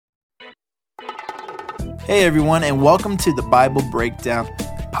Hey everyone, and welcome to the Bible Breakdown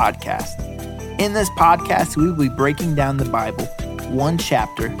Podcast. In this podcast, we will be breaking down the Bible one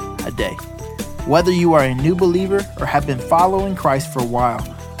chapter a day. Whether you are a new believer or have been following Christ for a while,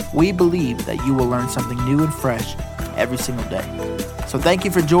 we believe that you will learn something new and fresh every single day. So thank you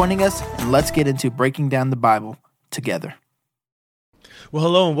for joining us, and let's get into breaking down the Bible together. Well,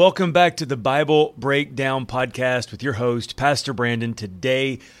 hello and welcome back to the Bible Breakdown Podcast with your host, Pastor Brandon.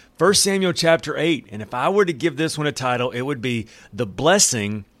 Today, 1 Samuel chapter 8. And if I were to give this one a title, it would be The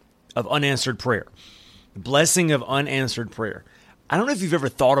Blessing of Unanswered Prayer. The Blessing of Unanswered Prayer. I don't know if you've ever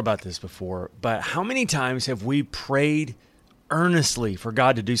thought about this before, but how many times have we prayed earnestly for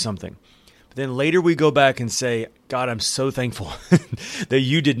God to do something? But then later we go back and say, God, I'm so thankful that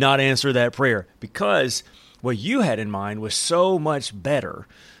you did not answer that prayer because what you had in mind was so much better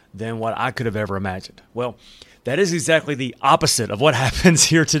than what I could have ever imagined. Well, that is exactly the opposite of what happens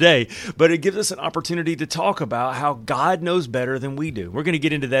here today, but it gives us an opportunity to talk about how God knows better than we do. We're going to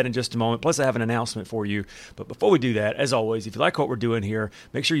get into that in just a moment. Plus, I have an announcement for you. But before we do that, as always, if you like what we're doing here,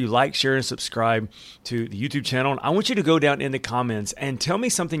 make sure you like, share, and subscribe to the YouTube channel. And I want you to go down in the comments and tell me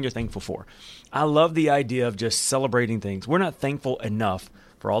something you're thankful for. I love the idea of just celebrating things. We're not thankful enough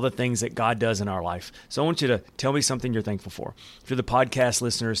for all the things that God does in our life. So I want you to tell me something you're thankful for. For the podcast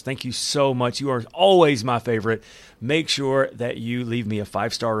listeners, thank you so much. You are always my favorite. Make sure that you leave me a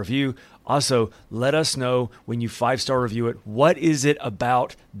 5-star review. Also, let us know when you 5-star review it, what is it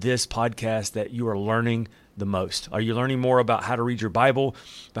about this podcast that you are learning the most? Are you learning more about how to read your Bible,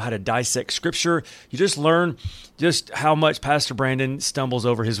 about how to dissect Scripture? You just learn just how much Pastor Brandon stumbles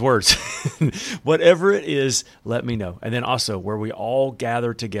over his words. Whatever it is, let me know. And then also where we all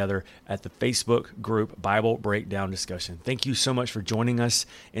gather together at the Facebook group Bible Breakdown Discussion. Thank you so much for joining us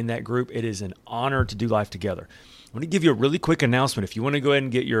in that group. It is an honor to do life together. I want to give you a really quick announcement. If you want to go ahead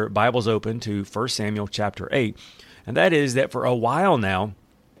and get your Bibles open to 1 Samuel chapter 8, and that is that for a while now,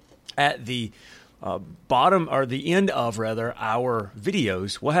 at the end of our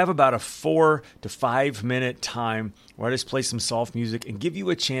videos, we'll have about a 4 to 5 minute time where I just play some soft music and give you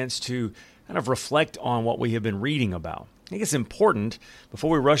a chance to kind of reflect on what we have been reading about. I think it's important, before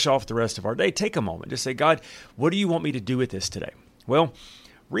we rush off the rest of our day, take a moment. Just say, God, what do you want me to do with this today? Well,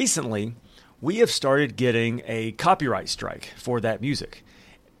 recently, we have started getting a copyright strike for that music.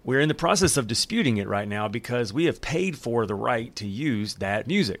 We're in the process of disputing it right now because we have paid for the right to use that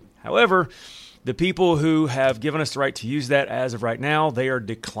music. However, the people who have given us the right to use that as of right now, they are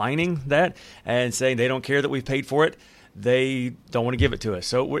declining that and saying they don't care that we've paid for it. They don't want to give it to us.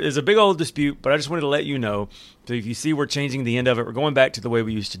 So there's a big old dispute, but I just wanted to let you know. So if you see we're changing the end of it, we're going back to the way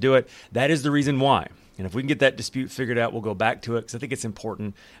we used to do it. That is the reason why. And if we can get that dispute figured out, we'll go back to it because I think it's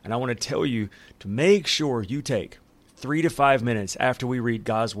important. And I want to tell you to make sure you take 3 to 5 minutes after we read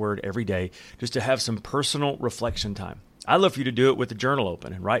God's Word every day just to have some personal reflection time. I'd love for you to do it with the journal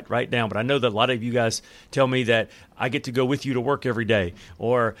open and write down. But I know that a lot of you guys tell me that I get to go with you to work every day,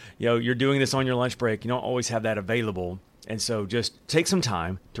 or you're doing this on your lunch break. You don't always have that available. And so just take some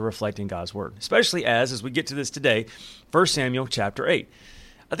time to reflect in God's Word, especially as we get to this today, 1 Samuel chapter 8.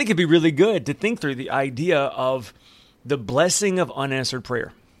 I think it'd be really good to think through the idea of the blessing of unanswered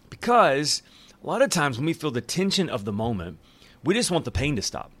prayer, because a lot of times when we feel the tension of the moment, we just want the pain to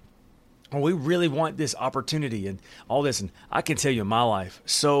stop. Or we really want this opportunity and all this. And I can tell you in my life,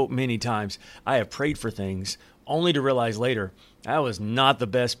 so many times I have prayed for things only to realize later that was not the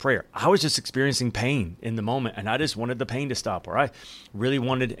best prayer. I was just experiencing pain in the moment, and I just wanted the pain to stop, or I really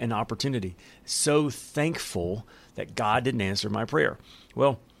wanted an opportunity. So thankful that God didn't answer my prayer.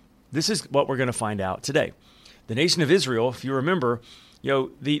 Well, this is what we're going to find out today. The nation of Israel, if you remember,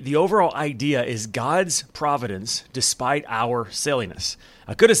 the overall idea is God's providence despite our silliness.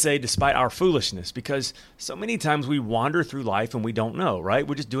 I could have said despite our foolishness, because so many times we wander through life and we don't know, right?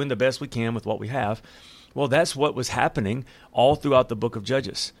 We're just doing the best we can with what we have. Well, that's what was happening all throughout the book of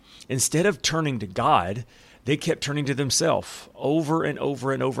Judges. Instead of turning to God, they kept turning to themselves over and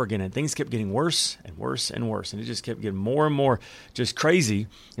over and over again. And things kept getting worse and worse and worse. And it just kept getting more and more just crazy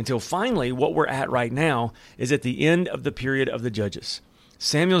until finally what we're at right now is at the end of the period of the Judges.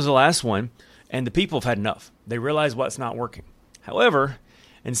 Samuel's the last one, and the people have had enough. They realize what's not working. However,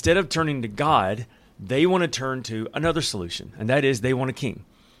 instead of turning to God, they want to turn to another solution, and that is they want a king.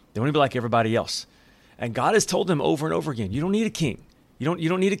 They want to be like everybody else. And God has told them over and over again, you don't need a king. You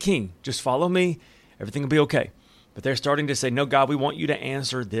don't need a king. Just follow me. Everything will be okay. But they're starting to say, no, God, we want you to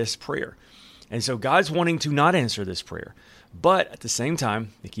answer this prayer. And so God's wanting to not answer this prayer. But at the same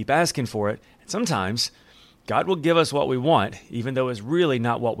time, they keep asking for it. And sometimes God will give us what we want, even though it's really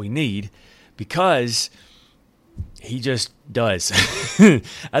not what we need, because He just does.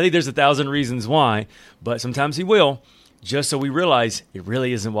 I think there's 1,000 reasons why, but sometimes he will, just so we realize it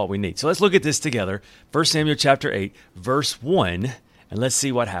really isn't what we need. So let's look at this together. 1 Samuel chapter 8, verse 1, and let's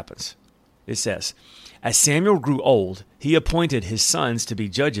see what happens. It says, "As Samuel grew old, he appointed his sons to be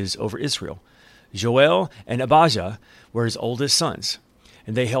judges over Israel. Joel and Abijah were his oldest sons,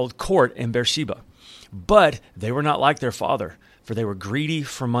 and they held court in Beersheba. But they were not like their father, for they were greedy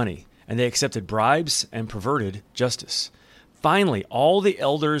for money, and they accepted bribes and perverted justice. Finally, all the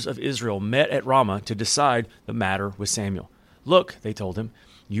elders of Israel met at Ramah to decide the matter with Samuel. 'Look,' they told him,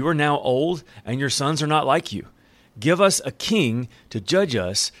 'you are now old, and your sons are not like you. Give us a king to judge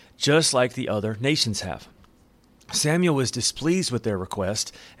us, just like the other nations have.' Samuel was displeased with their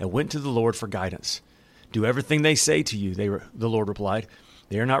request and went to the Lord for guidance. 'Do everything they say to you,' the Lord replied.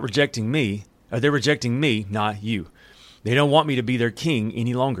 'They are not rejecting me, they're rejecting me, not you. They don't want me to be their king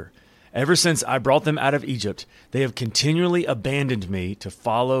any longer. Ever since I brought them out of Egypt, they have continually abandoned me to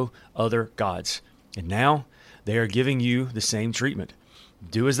follow other gods. And now they are giving you the same treatment.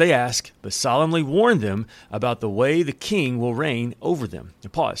 Do as they ask, but solemnly warn them about the way the king will reign over them.'"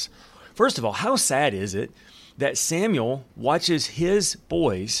 Now pause. First of all, how sad is it that Samuel watches his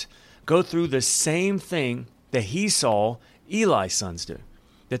boys go through the same thing that he saw Eli's sons do?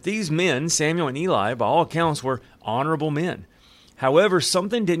 That these men, Samuel and Eli, by all accounts, were honorable men. However,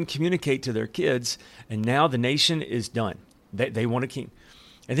 something didn't communicate to their kids, and now the nation is done. They want a king.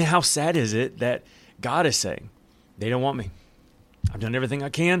 And then how sad is it that God is saying, they don't want me. I've done everything I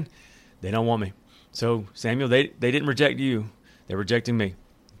can. They don't want me. So, Samuel, they didn't reject you. They're rejecting me.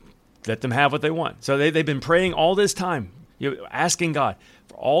 Let them have what they want. So they've been praying all this time, asking God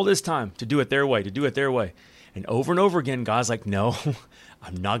for all this time to do it their way, to do it their way. And over again, God's like, no,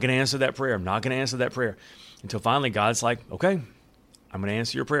 I'm not going to answer that prayer. I'm not going to answer that prayer. Until finally God's like, okay, I'm going to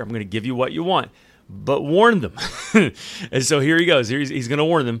answer your prayer. I'm going to give you what you want, but warn them. And so here he goes. He's going to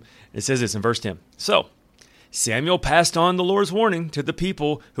warn them. It says this in verse 10. "So Samuel passed on the Lord's warning to the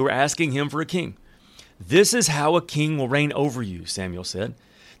people who were asking him for a king. 'This is how a king will reign over you,' Samuel said.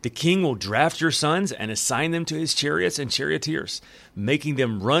 'The king will draft your sons and assign them to his chariots and charioteers, making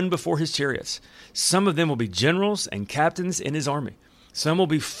them run before his chariots. Some of them will be generals and captains in his army. Some will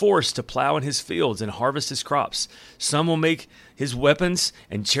be forced to plow in his fields and harvest his crops. Some will make his weapons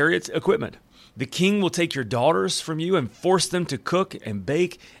and chariot equipment. The king will take your daughters from you and force them to cook and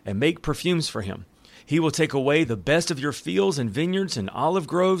bake and make perfumes for him. He will take away the best of your fields and vineyards and olive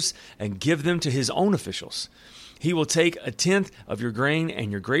groves and give them to his own officials. He will take 1/10 of your grain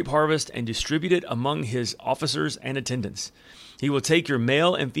and your grape harvest and distribute it among his officers and attendants. He will take your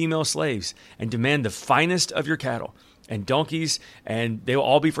male and female slaves and demand the finest of your cattle and donkeys, and they will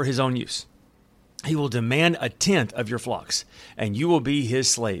all be for his own use. He will demand 1/10 of your flocks, and you will be his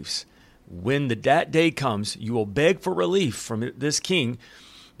slaves. When that day comes, you will beg for relief from this king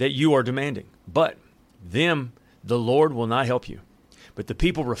that you are demanding. But them the Lord will not help you.' But the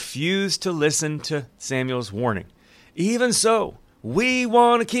people refused to listen to Samuel's warning. 'Even so, we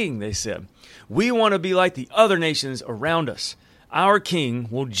want a king,' they said. 'We want to be like the other nations around us. Our king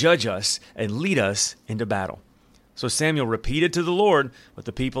will judge us and lead us into battle.' So Samuel repeated to the Lord what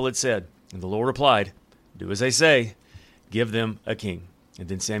the people had said. And the Lord replied, 'Do as they say, give them a king.' And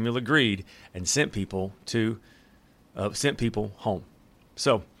then Samuel agreed and sent people home."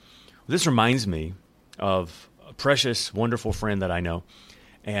 So this reminds me of a precious, wonderful friend that I know.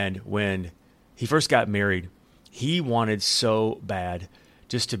 And when he first got married, he wanted so bad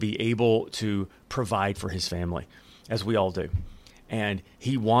just to be able to provide for his family, as we all do. And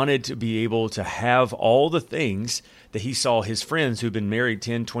he wanted to be able to have all the things that he saw his friends who've been married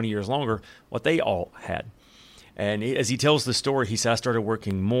 10, 20 years longer, what they all had. And as he tells the story, he said, "I started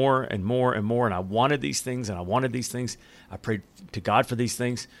working more and more and more, and I wanted these things, and I wanted these things. I prayed to God for these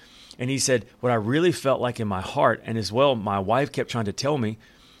things." And he said, what I really felt like in my heart, and as well, my wife kept trying to tell me,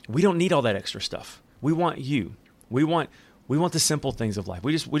 we don't need all that extra stuff. We want you. We want the simple things of life.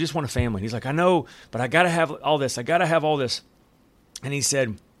 We just want a family. And he's like, "I know, but I got to have all this. I got to have all this." And he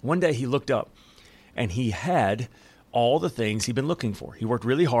said, one day he looked up, and he had all the things he'd been looking for. He worked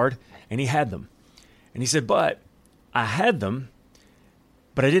really hard, and he had them. And he said, "But I had them,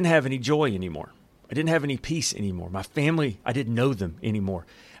 but I didn't have any joy anymore. I didn't have any peace anymore. My family, I didn't know them anymore.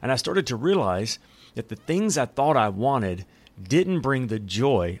 And I started to realize that the things I thought I wanted didn't bring the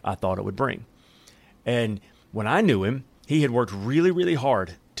joy I thought it would bring." And when I knew him, he had worked really, really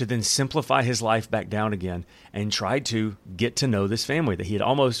hard to then simplify his life back down again and tried to get to know this family that he had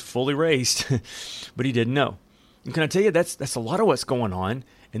almost fully raised, but he didn't know. And can I tell you, that's a lot of what's going on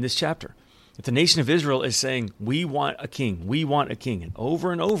in this chapter. That the nation of Israel is saying, we want a king, we want a king. And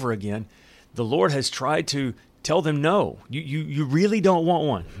over again, the Lord has tried to tell them no. You really don't want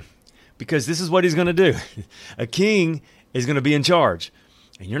one, because this is what he's going to do. A king is going to be in charge,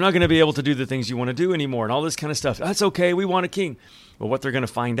 and you're not going to be able to do the things you want to do anymore and all this kind of stuff. That's okay. We want a king. But what they're going to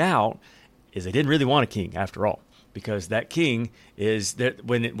find out is they didn't really want a king after all, because that king is that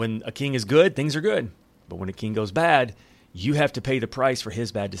when a king is good, things are good. But when a king goes bad, you have to pay the price for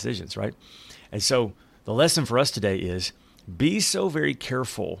his bad decisions, right? And so the lesson for us today is be so very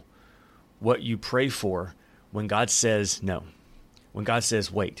careful what you pray for when God says no, when God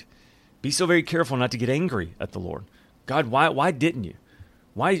says wait. Be so very careful not to get angry at the Lord. God, why didn't you?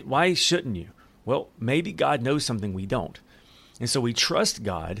 Why shouldn't you? Well, maybe God knows something we don't. And so we trust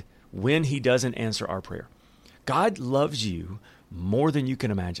God when he doesn't answer our prayer. God loves you more than you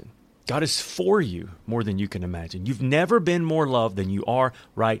can imagine. God is for you more than you can imagine. You've never been more loved than you are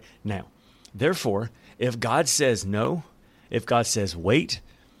right now. Therefore, if God says no, if God says wait,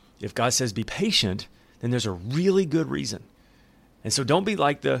 if God says be patient, then there's a really good reason. And so don't be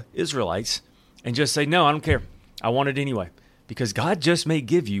like the Israelites and just say, no, I don't care. I want it anyway. Because God just may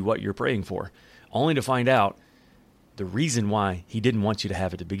give you what you're praying for, only to find out the reason why he didn't want you to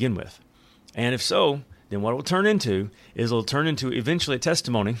have it to begin with. And if so, then what it will turn into is it'll turn into eventually a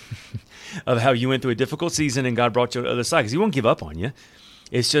testimony of how you went through a difficult season and God brought you to the other side, because he won't give up on you.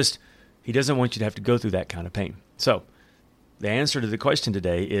 It's just he doesn't want you to have to go through that kind of pain. So the answer to the question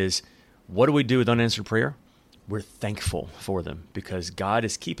today is, what do we do with unanswered prayer? We're thankful for them, because God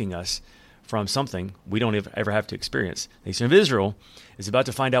is keeping us from something we don't ever have to experience. The nation of Israel is about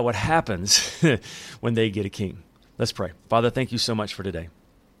to find out what happens when they get a king. Let's pray. Father, thank you so much for today.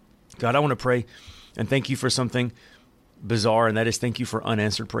 God, I want to pray and thank you for something bizarre, and that is thank you for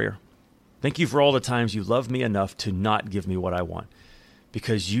unanswered prayer. Thank you for all the times you loved me enough to not give me what I want,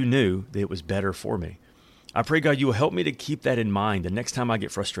 because you knew that it was better for me. I pray, God, you will help me to keep that in mind the next time I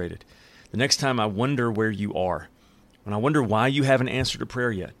get frustrated, the next time I wonder where you are, when I wonder why you haven't answered a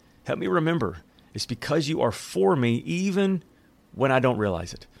prayer yet. Help me remember it's because you are for me even when I don't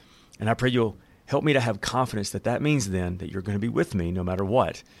realize it. And I pray you'll help me to have confidence that that means then that you're going to be with me no matter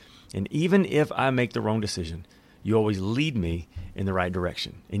what. And even if I make the wrong decision, you always lead me in the right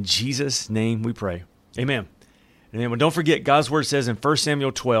direction. In Jesus' name we pray. Amen. And then don't forget, God's word says in 1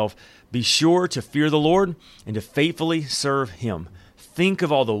 Samuel 12, be sure to fear the Lord and to faithfully serve him. Think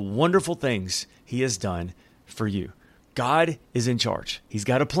of all the wonderful things he has done for you. God is in charge. He's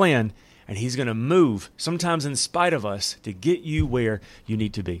got a plan, and he's going to move, sometimes in spite of us, to get you where you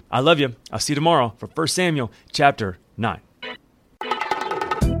need to be. I love you. I'll see you tomorrow for 1 Samuel chapter 9.